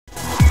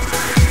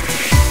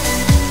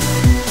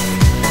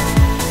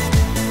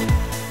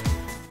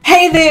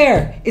Hey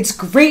there! It's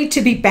great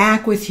to be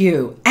back with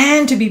you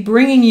and to be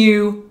bringing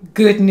you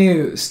good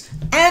news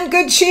and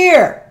good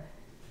cheer.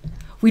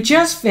 We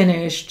just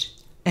finished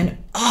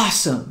an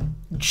awesome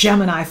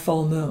Gemini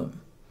full moon.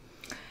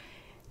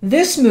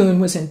 This moon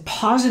was in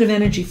positive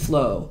energy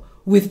flow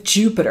with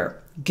Jupiter,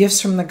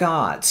 gifts from the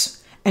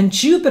gods. And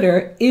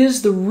Jupiter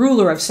is the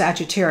ruler of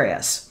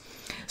Sagittarius.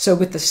 So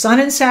with the sun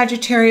in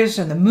Sagittarius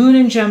and the moon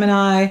in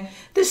Gemini,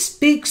 this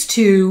speaks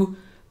to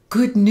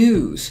good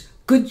news,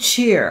 good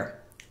cheer,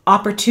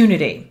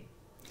 opportunity.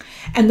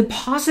 And the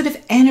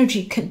positive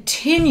energy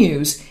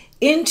continues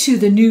into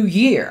the new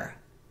year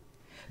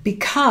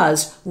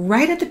because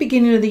right at the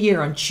beginning of the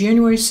year on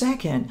January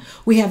 2nd,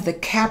 we have the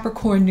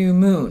Capricorn new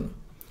moon.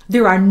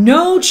 There are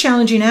no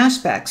challenging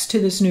aspects to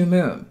this new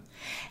moon.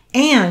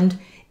 And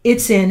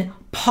it's in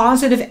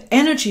positive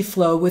energy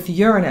flow with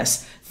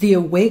Uranus, the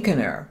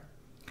awakener,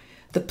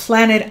 the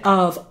planet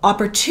of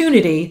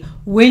opportunity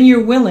when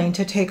you're willing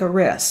to take a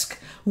risk,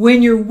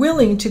 when you're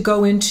willing to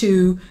go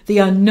into the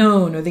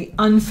unknown or the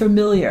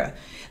unfamiliar.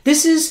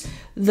 This is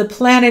the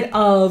planet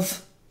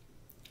of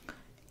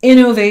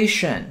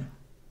innovation,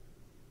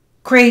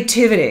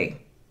 creativity,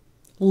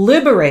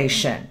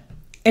 liberation,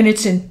 and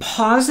it's in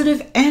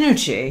positive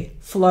energy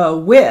flow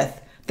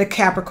with the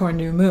Capricorn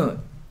new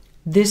moon.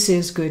 This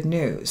is good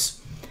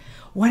news.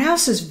 What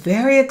else is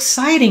very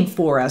exciting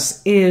for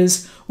us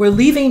is we're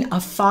leaving a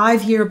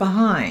 5-year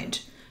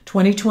behind,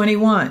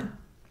 2021.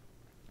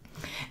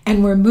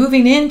 And we're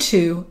moving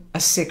into a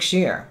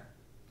 6-year,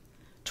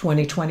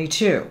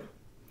 2022.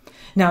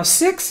 Now,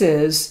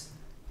 sixes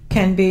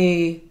can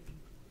be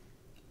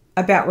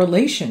about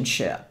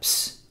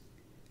relationships.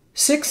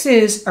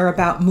 Sixes are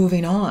about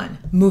moving on,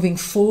 moving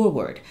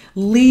forward,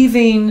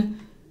 leaving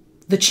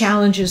the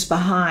challenges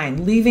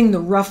behind, leaving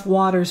the rough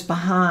waters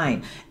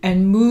behind,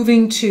 and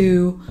moving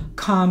to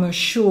calmer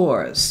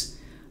shores,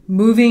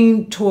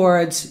 moving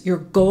towards your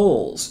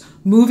goals,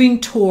 moving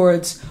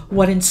towards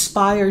what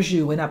inspires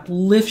you and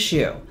uplifts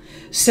you.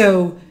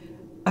 So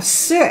a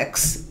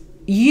 6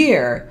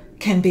 year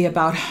can be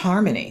about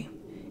harmony.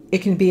 It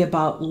can be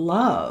about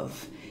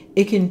love.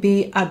 It can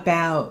be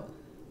about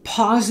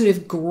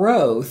positive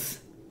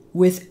growth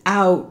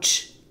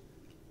without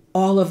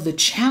all of the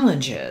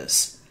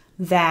challenges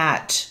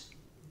that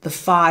the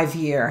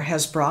 5-year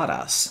has brought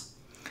us.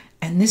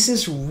 And this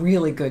is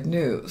really good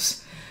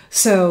news.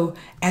 So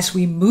as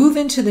we move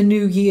into the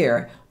new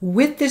year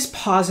with this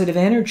positive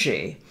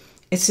energy,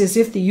 it's as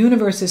if the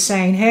universe is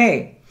saying,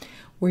 hey,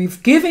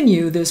 we've given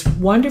you this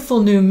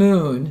wonderful new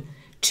moon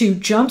to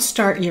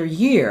jumpstart your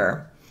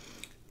year,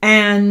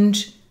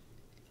 and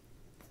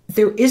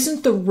there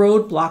isn't the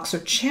roadblocks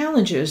or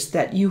challenges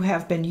that you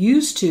have been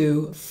used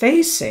to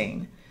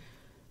facing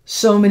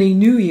so many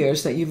new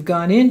years that you've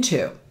gone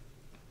into.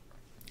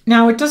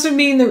 Now, it doesn't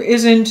mean there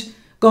isn't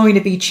going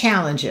to be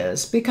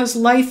challenges, because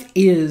life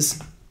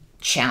is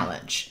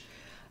challenge,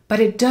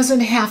 but it doesn't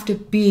have to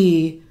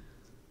be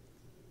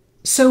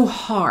so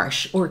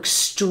harsh or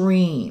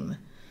extreme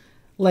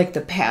like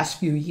the past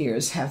few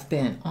years have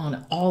been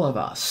on all of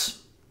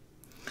us.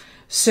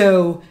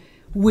 So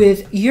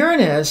with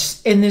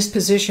Uranus in this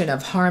position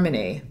of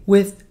harmony,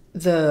 with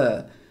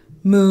the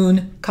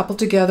moon coupled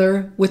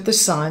together with the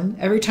sun,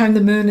 every time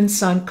the moon and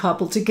sun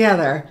couple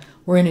together,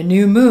 we're in a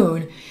new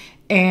moon,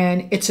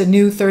 and it's a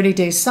new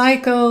 30-day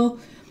cycle.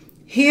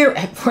 Here,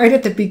 right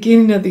at the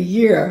beginning of the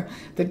year,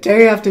 the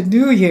day after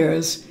New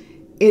Year's,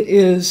 it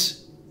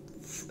is,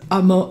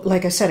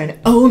 like I said, an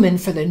omen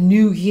for the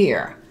new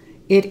year.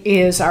 It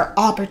is our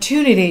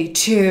opportunity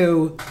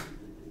to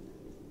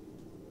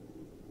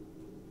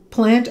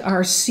plant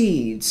our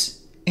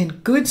seeds in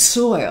good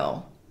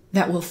soil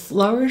that will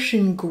flourish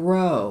and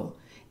grow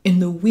in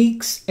the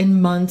weeks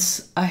and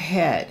months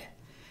ahead.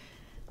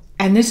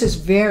 And this is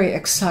very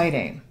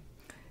exciting.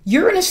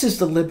 Uranus is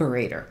the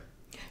liberator.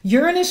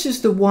 Uranus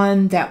is the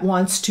one that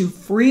wants to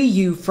free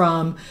you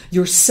from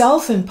your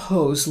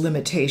self-imposed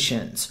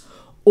limitations,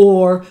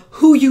 or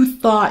who you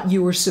thought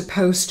you were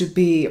supposed to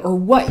be, or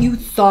what you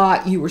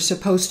thought you were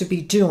supposed to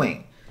be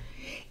doing.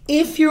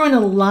 If you're in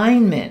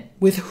alignment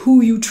with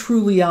who you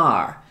truly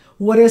are,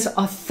 what is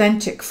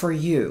authentic for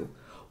you,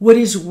 what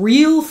is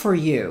real for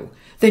you,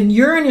 then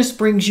Uranus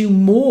brings you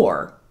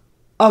more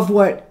of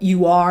what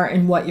you are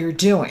and what you're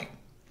doing.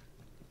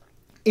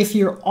 If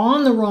you're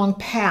on the wrong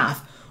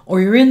path, or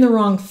you're in the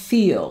wrong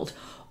field,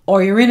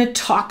 or you're in a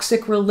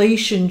toxic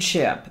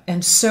relationship,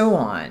 and so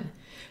on,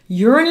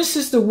 Uranus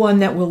is the one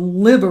that will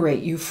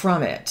liberate you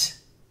from it.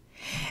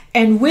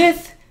 And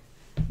with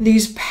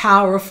these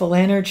powerful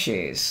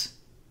energies,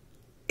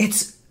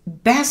 it's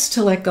best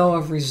to let go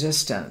of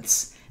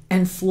resistance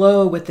and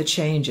flow with the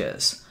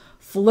changes,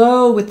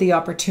 flow with the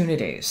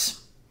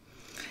opportunities.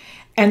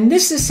 And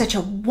this is such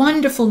a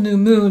wonderful new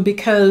moon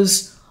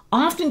because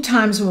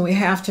oftentimes when we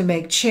have to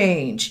make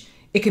change,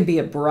 it can be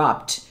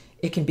abrupt,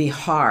 it can be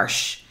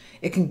harsh,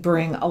 it can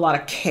bring a lot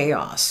of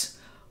chaos.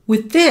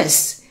 With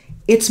this,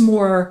 it's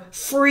more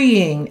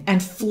freeing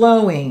and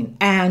flowing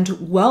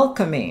and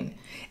welcoming.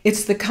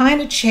 It's the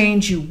kind of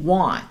change you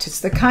want.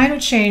 It's the kind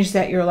of change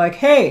that you're like,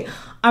 hey,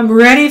 I'm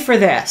ready for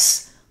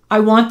this. I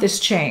want this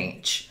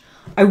change.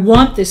 I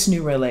want this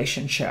new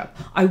relationship.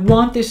 I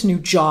want this new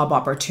job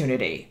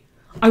opportunity.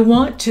 I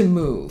want to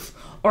move,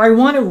 or I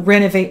want to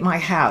renovate my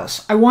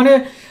house. I want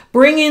to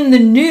bring in the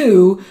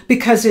new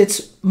because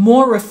it's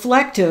more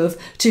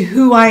reflective to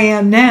who I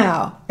am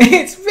now.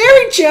 It's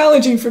very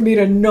challenging for me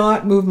to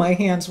not move my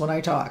hands when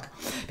I talk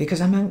because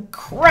I'm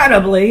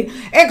incredibly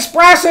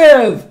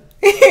expressive.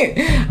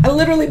 I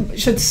literally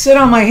should sit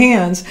on my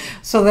hands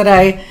so that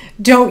I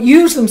don't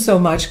use them so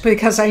much,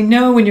 because I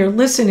know when you're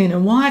listening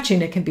and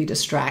watching, it can be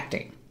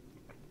distracting.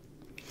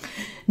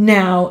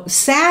 Now,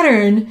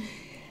 Saturn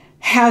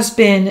has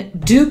been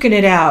duking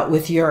it out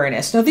with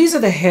Uranus. Now, these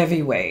are the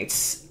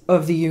heavyweights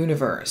of the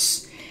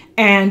universe,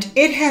 and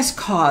it has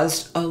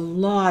caused a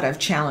lot of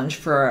challenge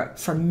for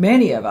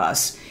many of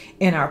us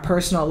in our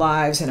personal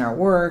lives, in our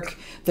work.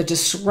 The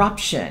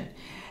disruption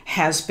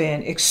has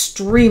been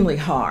extremely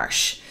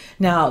harsh.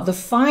 Now, the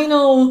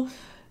final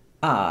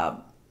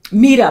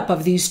meetup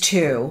of these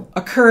two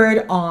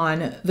occurred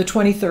on the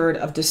 23rd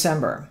of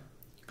December.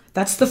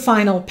 That's the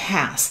final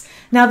pass.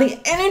 Now,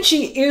 the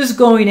energy is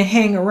going to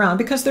hang around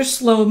because they're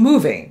slow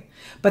moving,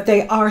 but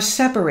they are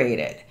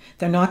separated.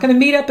 They're not going to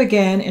meet up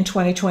again in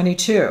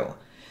 2022.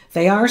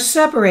 They are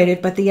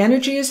separated, but the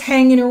energy is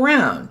hanging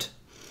around.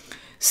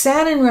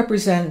 Saturn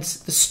represents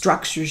the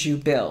structures you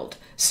build.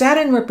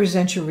 Saturn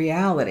represents your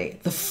reality,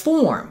 the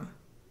form.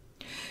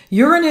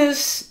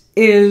 Uranus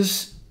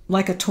is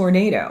like a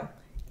tornado.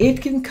 It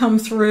can come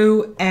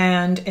through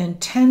and in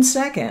 10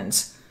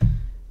 seconds,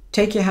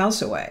 take your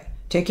house away,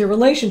 take your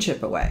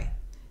relationship away,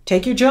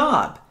 take your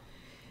job.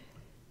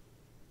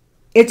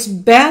 It's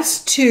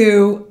best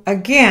to,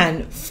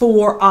 again,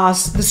 for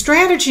us, the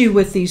strategy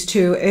with these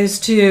two is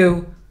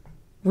to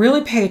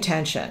really pay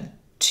attention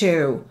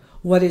to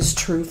what is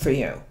true for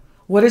you,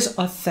 what is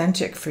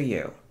authentic for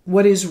you,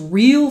 what is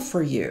real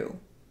for you.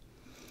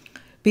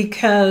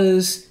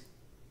 Because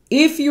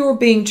if you're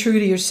being true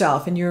to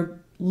yourself and you're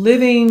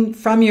living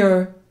from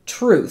your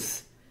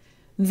truth,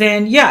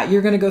 then yeah,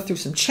 you're going to go through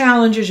some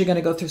challenges, you're going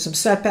to go through some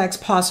setbacks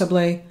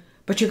possibly,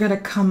 but you're going to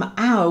come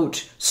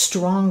out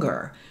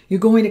stronger. You're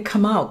going to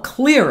come out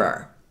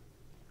clearer.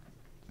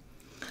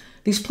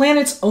 These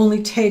planets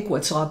only take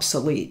what's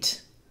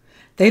obsolete.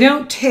 They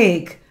don't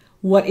take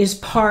what is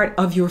part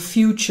of your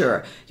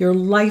future, your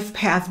life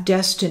path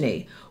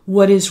destiny,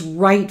 what is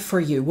right for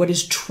you, what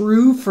is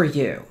true for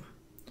you.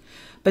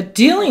 But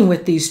dealing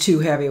with these two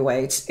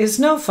heavyweights is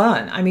no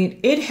fun. I mean,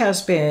 it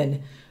has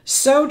been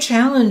so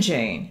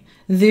challenging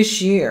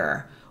this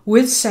year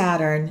with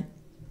Saturn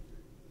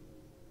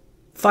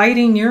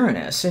fighting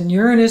Uranus and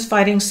Uranus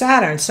fighting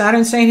Saturn.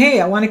 Saturn saying, hey,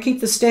 I want to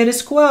keep the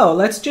status quo.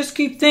 Let's just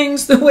keep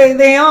things the way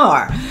they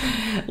are.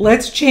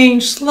 Let's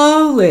change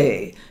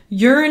slowly.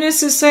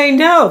 Uranus is saying,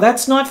 no,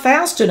 that's not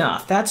fast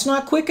enough. That's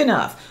not quick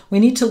enough. We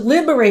need to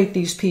liberate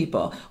these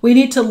people. We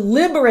need to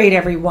liberate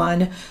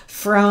everyone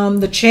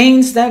from the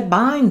chains that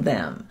bind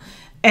them.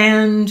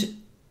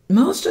 And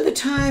most of the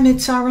time,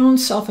 it's our own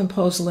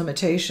self-imposed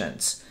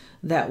limitations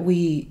that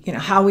we,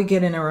 how we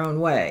get in our own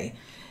way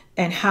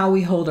and how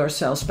we hold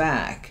ourselves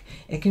back.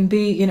 It can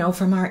be,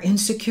 from our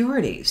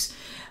insecurities.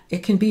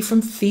 It can be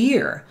from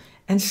fear.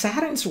 And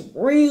Saturn's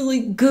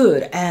really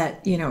good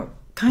at,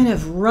 kind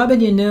of rubbing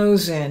your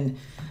nose in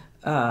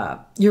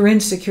your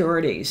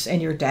insecurities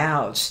and your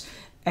doubts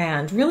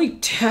and really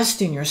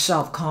testing your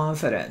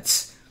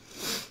self-confidence.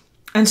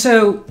 And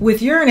so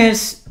with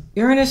Uranus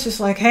is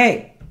like,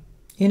 hey,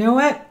 you know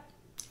what?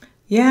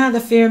 Yeah, the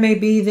fear may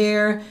be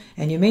there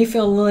and you may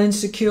feel a little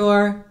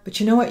insecure, but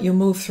you know what? You'll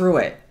move through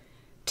it.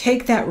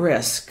 Take that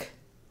risk.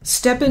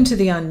 Step into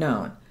the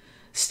unknown.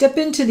 Step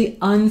into the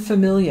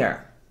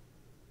unfamiliar.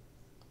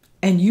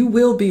 And you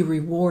will be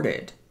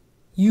rewarded.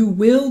 You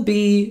will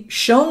be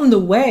shown the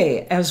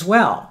way as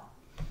well.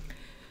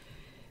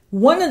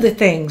 One of the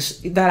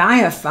things that I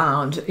have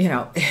found,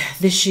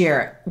 this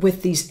year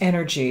with these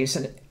energies,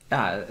 and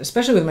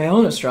especially with my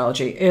own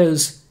astrology,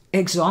 is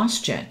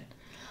exhaustion.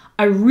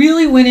 I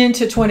really went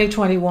into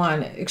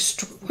 2021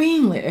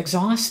 extremely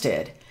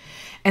exhausted.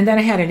 And then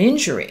I had an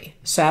injury.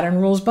 Saturn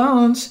rules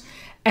bones.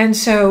 And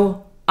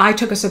so I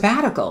took a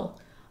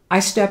sabbatical. I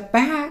stepped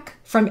back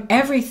from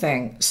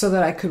everything so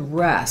that I could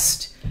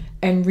rest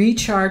and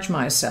recharge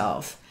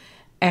myself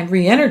and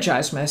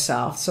re-energize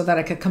myself so that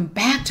I could come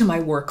back to my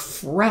work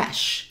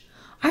fresh.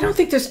 I don't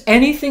think there's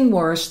anything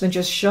worse than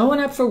just showing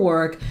up for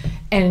work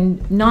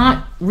and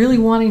not really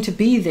wanting to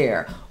be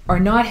there or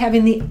not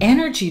having the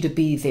energy to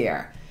be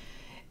there.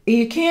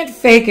 You can't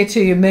fake it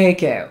till you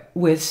make it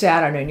with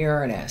Saturn and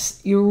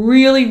Uranus. You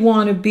really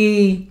want to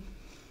be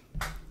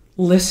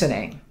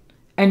listening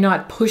and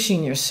not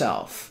pushing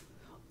yourself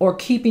or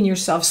keeping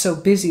yourself so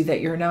busy that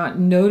you're not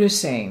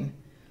noticing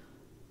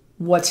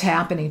what's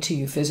happening to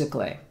you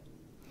physically.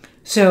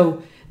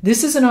 So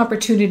this is an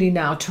opportunity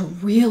now to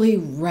really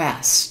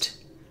rest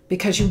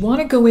because you want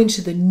to go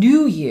into the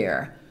new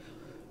year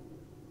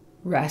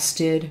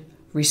rested,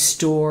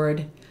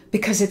 restored,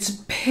 because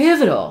it's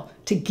pivotal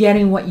to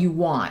getting what you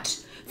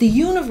want. The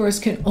universe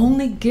can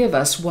only give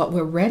us what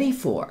we're ready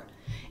for.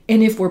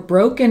 And if we're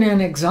broken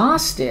and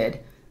exhausted,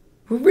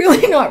 we're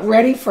really not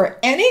ready for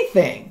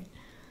anything.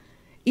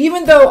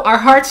 Even though our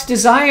heart's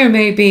desire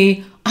may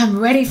be, I'm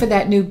ready for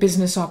that new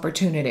business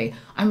opportunity.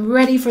 I'm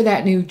ready for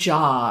that new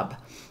job.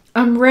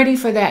 I'm ready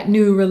for that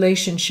new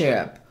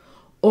relationship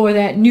or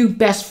that new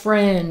best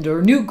friend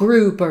or new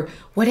group or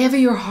whatever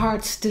your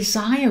heart's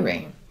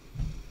desiring.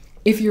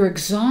 If you're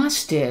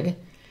exhausted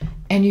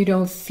and you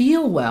don't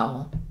feel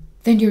well,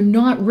 then you're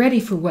not ready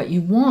for what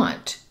you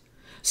want.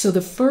 So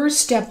the first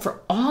step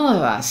for all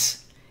of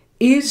us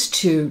is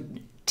to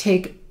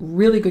take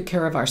really good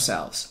care of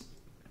ourselves.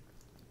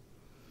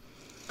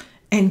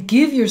 And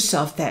give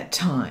yourself that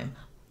time.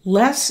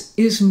 Less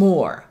is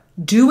more.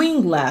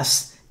 Doing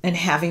less and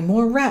having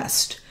more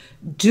rest.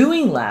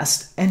 Doing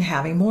less and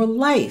having more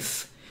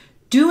life.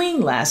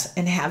 Doing less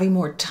and having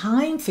more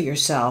time for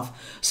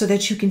yourself so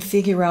that you can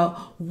figure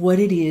out what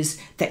it is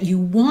that you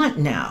want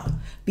now.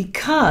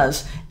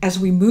 Because as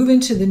we move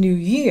into the new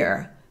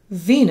year,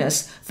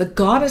 Venus, the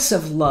goddess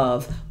of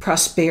love,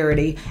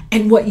 prosperity,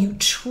 and what you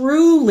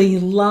truly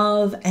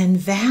love and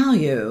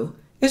value,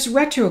 is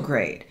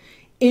retrograde.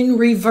 In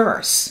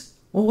reverse.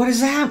 Well, what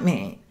does that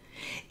mean?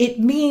 It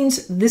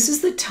means this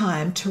is the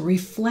time to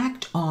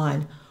reflect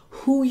on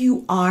who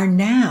you are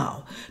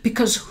now,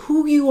 because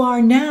who you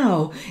are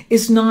now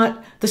is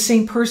not the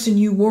same person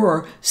you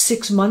were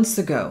 6 months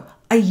ago,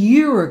 a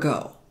year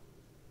ago.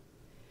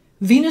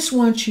 Venus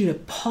wants you to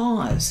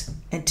pause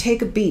and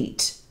take a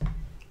beat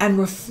and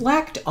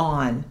reflect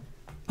on,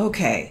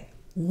 okay,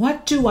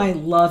 what do I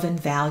love and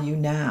value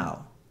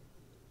now?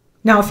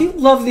 Now, if you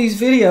love these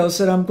videos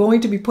that I'm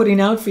going to be putting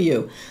out for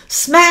you,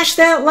 smash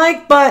that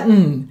like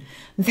button.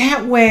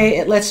 That way,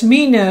 it lets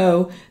me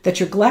know that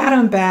you're glad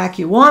I'm back,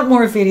 you want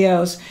more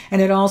videos,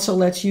 and it also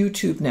lets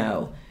YouTube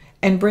know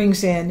and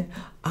brings in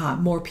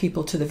more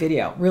people to the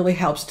video. Really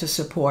helps to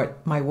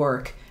support my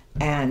work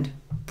and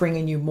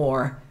bringing you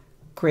more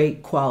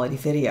great quality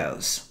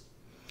videos.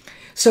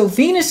 So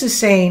Venus is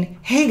saying,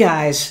 hey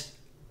guys,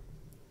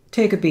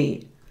 take a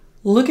beat.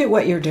 Look at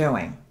what you're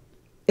doing.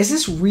 Is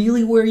this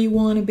really where you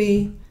want to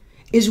be?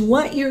 Is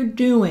what you're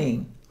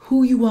doing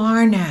who you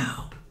are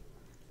now?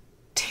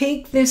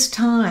 Take this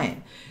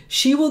time.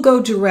 She will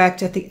go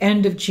direct at the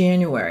end of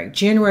January,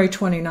 January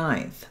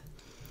 29th.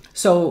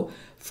 So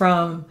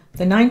from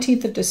the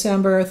 19th of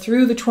December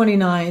through the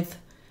 29th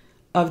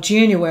of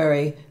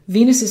January,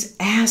 Venus is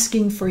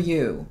asking for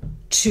you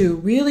to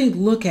really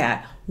look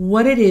at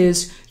what it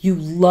is you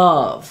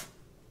love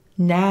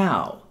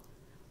now.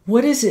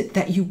 What is it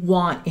that you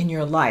want in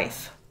your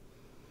life?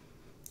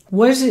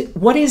 What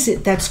is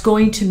it that's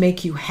going to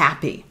make you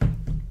happy?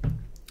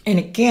 And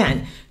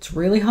again, it's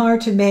really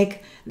hard to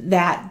make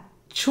that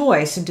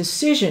choice and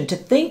decision to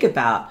think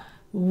about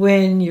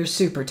when you're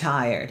super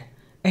tired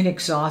and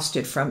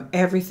exhausted from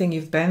everything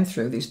you've been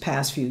through these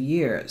past few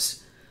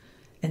years.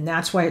 And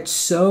that's why it's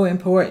so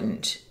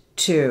important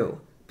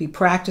to be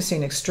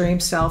practicing extreme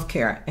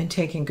self-care and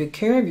taking good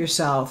care of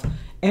yourself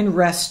and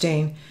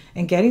resting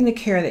and getting the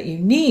care that you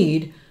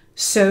need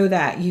so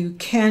that you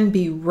can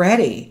be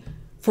ready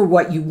for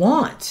what you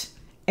want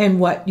and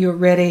what you're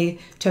ready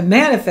to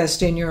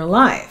manifest in your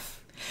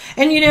life.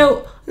 And you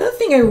know, another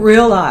thing I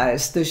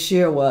realized this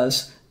year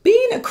was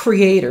being a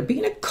creator,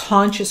 being a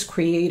conscious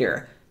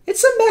creator,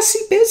 it's a messy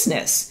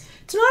business.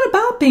 It's not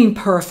about being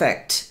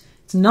perfect.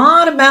 It's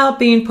not about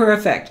being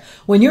perfect.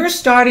 When you're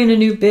starting a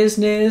new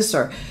business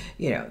or,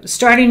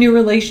 starting a new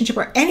relationship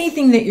or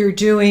anything that you're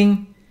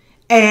doing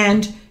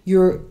and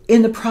you're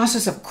in the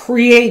process of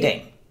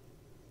creating,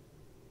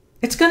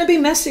 it's going to be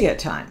messy at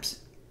times.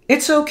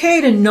 It's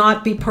okay to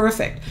not be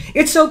perfect.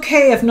 It's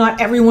okay if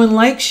not everyone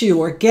likes you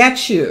or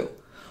gets you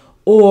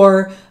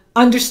or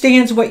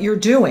understands what you're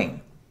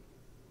doing.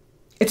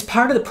 It's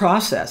part of the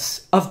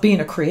process of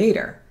being a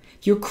creator.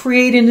 You're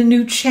creating a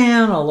new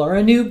channel or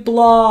a new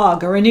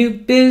blog or a new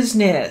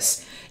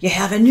business. You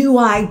have a new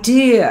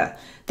idea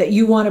that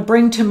you want to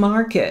bring to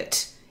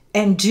market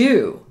and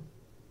do.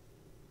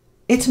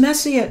 It's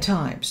messy at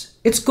times.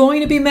 It's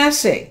going to be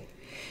messy.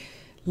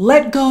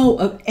 Let go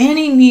of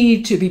any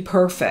need to be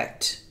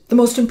perfect. The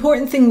most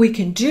important thing we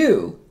can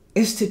do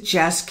is to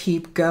just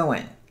keep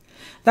going.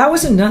 That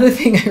was another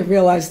thing I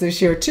realized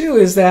this year too,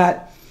 is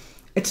that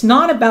it's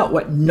not about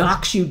what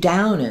knocks you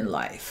down in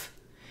life.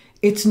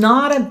 It's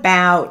not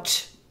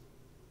about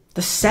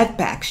the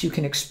setbacks you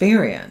can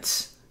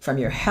experience from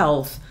your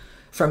health,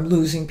 from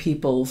losing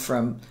people,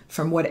 from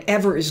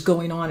whatever is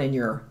going on in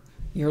your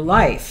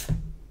life.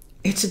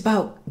 It's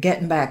about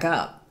getting back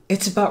up.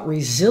 It's about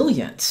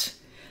resilience.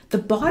 The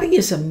body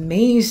is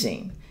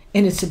amazing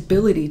in its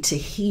ability to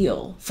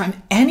heal from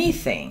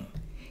anything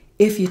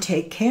if you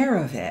take care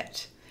of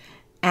it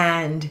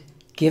and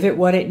give it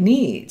what it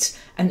needs.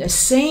 And the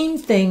same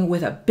thing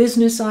with a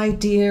business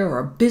idea or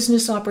a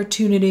business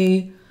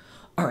opportunity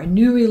or a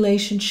new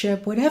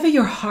relationship, whatever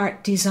your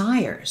heart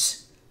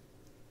desires.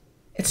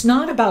 It's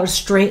not about a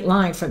straight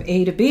line from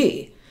A to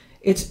B.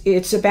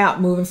 It's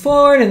about moving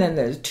forward and then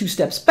there's 2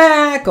 steps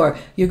back, or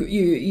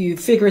you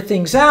figure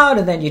things out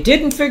and then you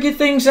didn't figure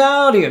things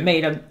out, or you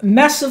made a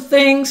mess of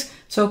things.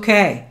 It's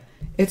okay.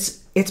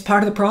 It's it's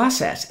part of the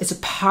process. It's a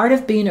part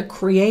of being a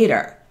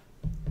creator.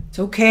 It's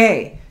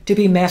okay to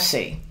be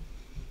messy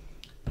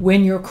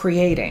when you're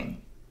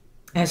creating.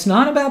 And it's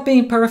not about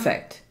being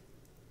perfect.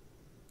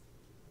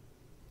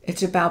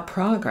 It's about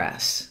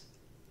progress.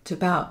 It's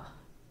about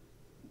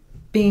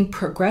being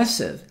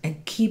progressive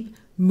and keep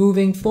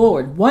moving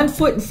forward, one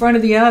foot in front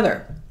of the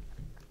other.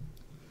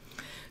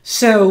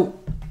 So,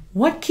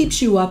 what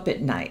keeps you up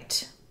at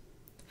night?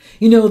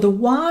 You know, the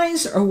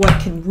whys are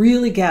what can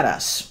really get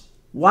us.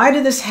 Why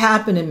did this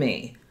happen to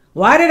me?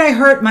 Why did I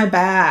hurt my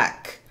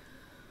back?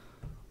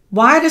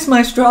 Why does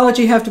my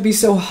astrology have to be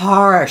so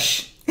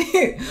harsh?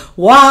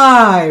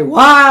 Why?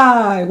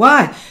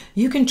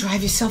 You can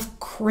drive yourself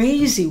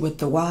crazy with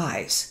the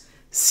whys.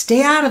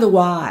 Stay out of the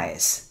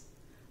whys.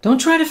 Don't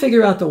try to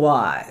figure out the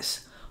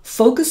whys.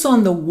 Focus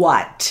on the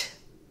what.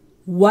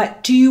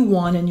 What do you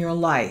want in your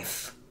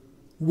life?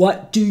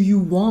 What do you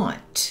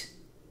want?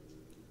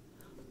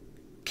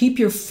 Keep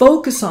your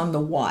focus on the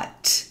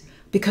what,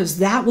 because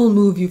that will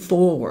move you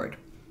forward.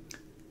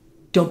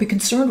 Don't be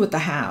concerned with the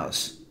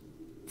hows.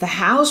 The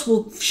hows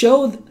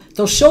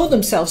they'll show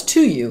themselves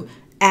to you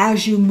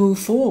as you move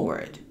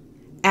forward,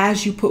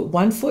 as you put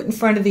one foot in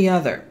front of the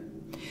other.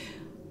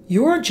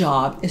 Your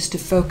job is to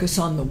focus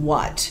on the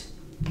what.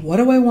 What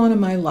do I want in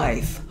my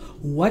life?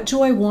 What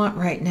do I want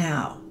right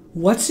now?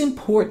 What's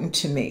important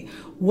to me?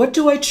 What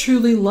do I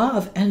truly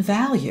love and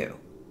value?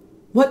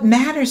 What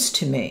matters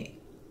to me?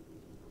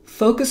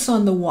 Focus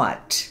on the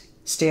what.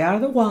 Stay out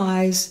of the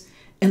whys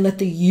and let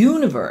the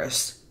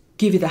universe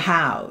give you the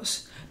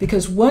hows.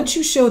 Because once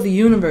you show the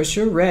universe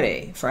you're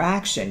ready for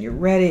action, you're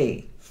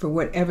ready for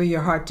whatever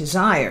your heart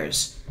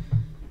desires,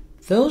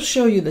 they'll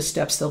show you the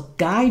steps, they'll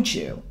guide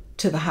you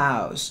to the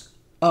hows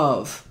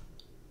of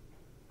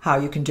how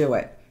you can do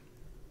it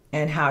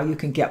and how you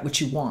can get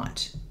what you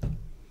want.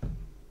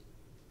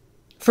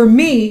 For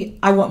me,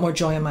 I want more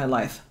joy in my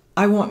life.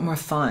 I want more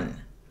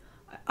fun.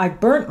 I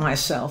burnt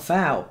myself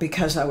out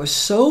because I was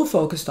so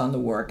focused on the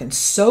work and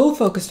so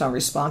focused on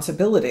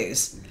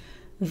responsibilities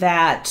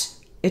that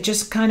it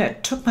just kind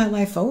of took my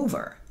life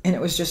over. And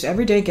it was just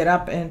every day get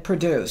up and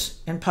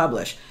produce and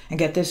publish and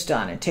get this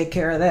done and take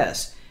care of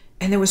this.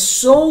 And there was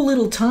so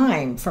little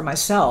time for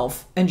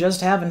myself and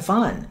just having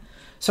fun.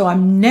 So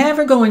I'm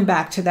never going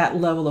back to that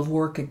level of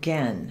work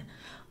again.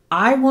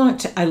 I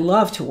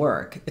love to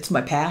work. It's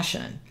my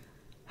passion.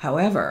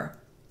 However,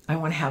 I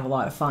want to have a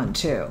lot of fun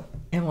too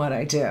in what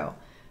I do,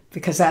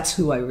 because that's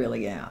who I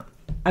really am.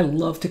 I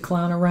love to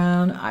clown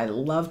around. I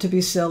love to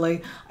be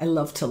silly. I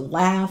love to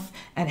laugh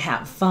and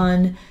have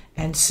fun.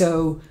 And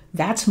so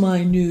that's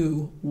my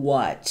new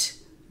what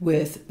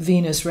with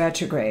Venus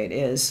retrograde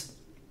is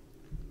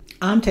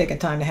I'm taking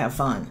time to have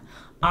fun.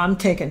 I'm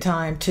taking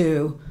time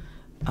to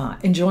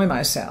enjoy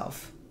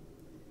myself.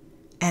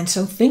 And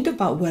so think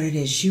about what it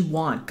is you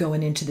want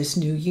going into this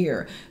new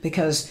year,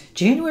 because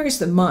January is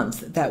the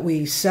month that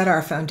we set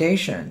our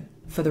foundation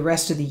for the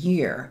rest of the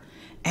year.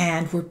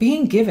 And we're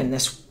being given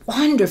this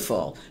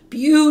wonderful,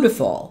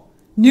 beautiful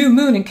new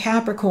moon in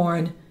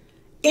Capricorn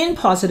in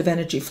positive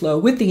energy flow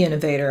with the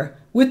innovator,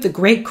 with the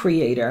great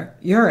creator,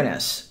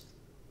 Uranus.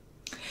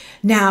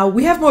 Now,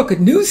 we have more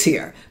good news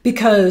here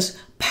because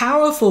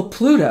powerful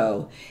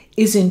Pluto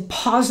is in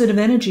positive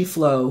energy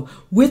flow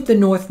with the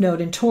North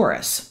Node in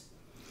Taurus.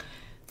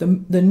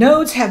 The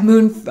nodes have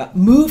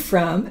moved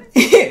from,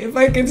 if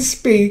I can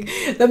speak,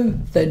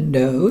 the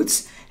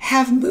nodes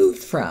have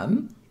moved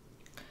from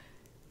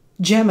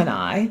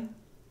Gemini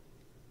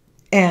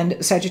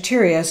and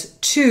Sagittarius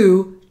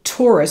to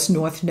Taurus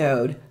North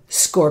Node,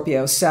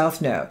 Scorpio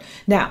South Node.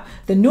 Now,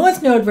 the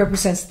North Node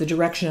represents the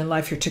direction in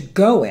life you're to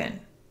go in.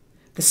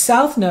 The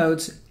South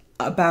Node's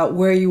about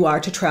where you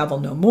are to travel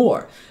no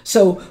more.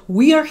 So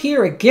we are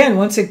here again,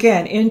 once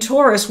again, in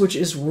Taurus, which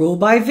is ruled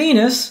by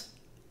Venus.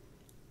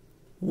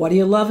 What do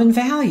you love and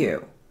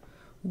value?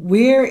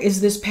 Where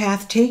is this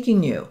path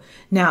taking you?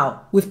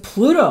 Now, with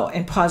Pluto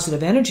and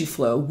positive energy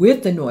flow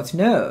with the North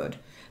Node,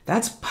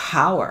 that's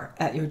power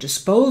at your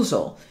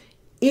disposal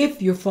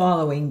if you're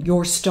following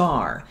your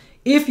star,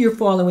 if you're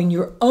following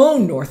your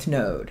own North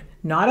Node,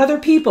 not other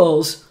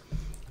people's,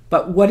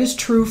 but what is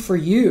true for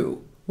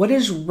you, what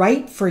is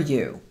right for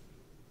you.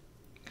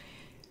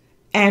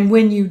 And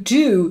when you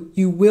do,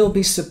 you will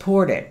be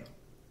supported.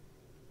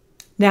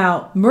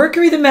 Now,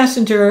 Mercury the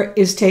Messenger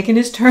is taking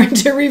his turn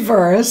to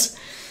reverse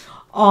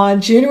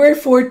on January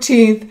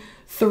 14th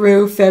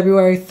through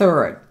February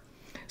 3rd.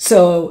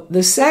 So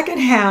the second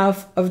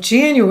half of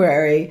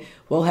January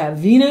will have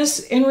Venus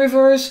in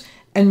reverse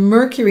and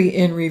Mercury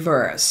in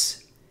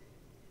reverse.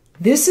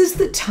 This is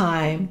the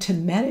time to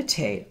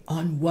meditate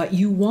on what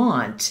you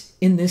want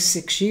in this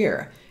 6th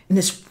year, in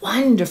this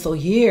wonderful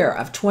year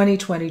of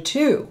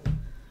 2022.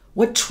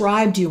 What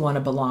tribe do you want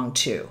to belong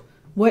to?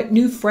 What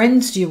new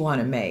friends do you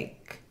want to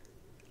make?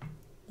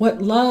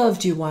 What love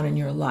do you want in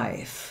your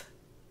life?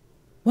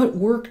 What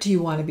work do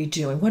you want to be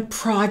doing? What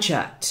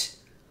project?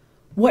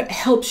 What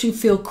helps you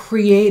feel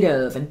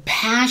creative and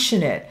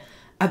passionate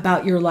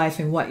about your life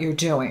and what you're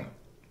doing?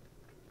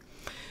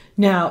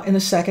 Now, in the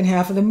second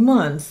half of the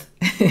month,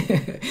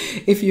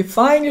 if you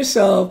find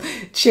yourself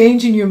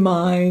changing your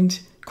mind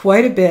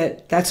quite a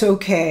bit, that's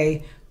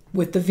okay.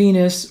 With the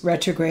Venus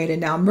retrograde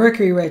and now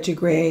Mercury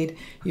retrograde,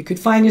 you could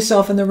find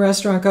yourself in the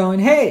restaurant going,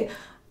 hey,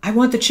 I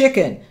want the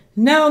chicken.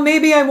 No,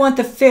 maybe I want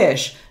the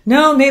fish.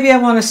 No, maybe I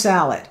want a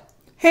salad.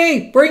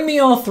 Hey, bring me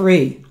all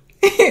three.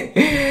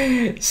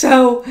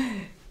 So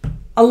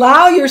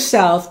allow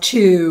yourself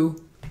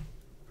to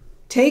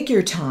take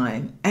your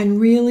time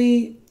and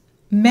really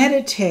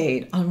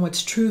meditate on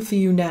what's true for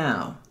you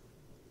now.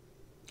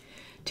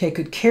 Take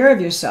good care of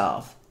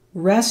yourself.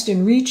 Rest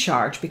and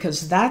recharge,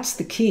 because that's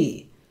the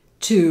key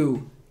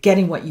to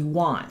getting what you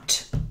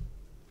want.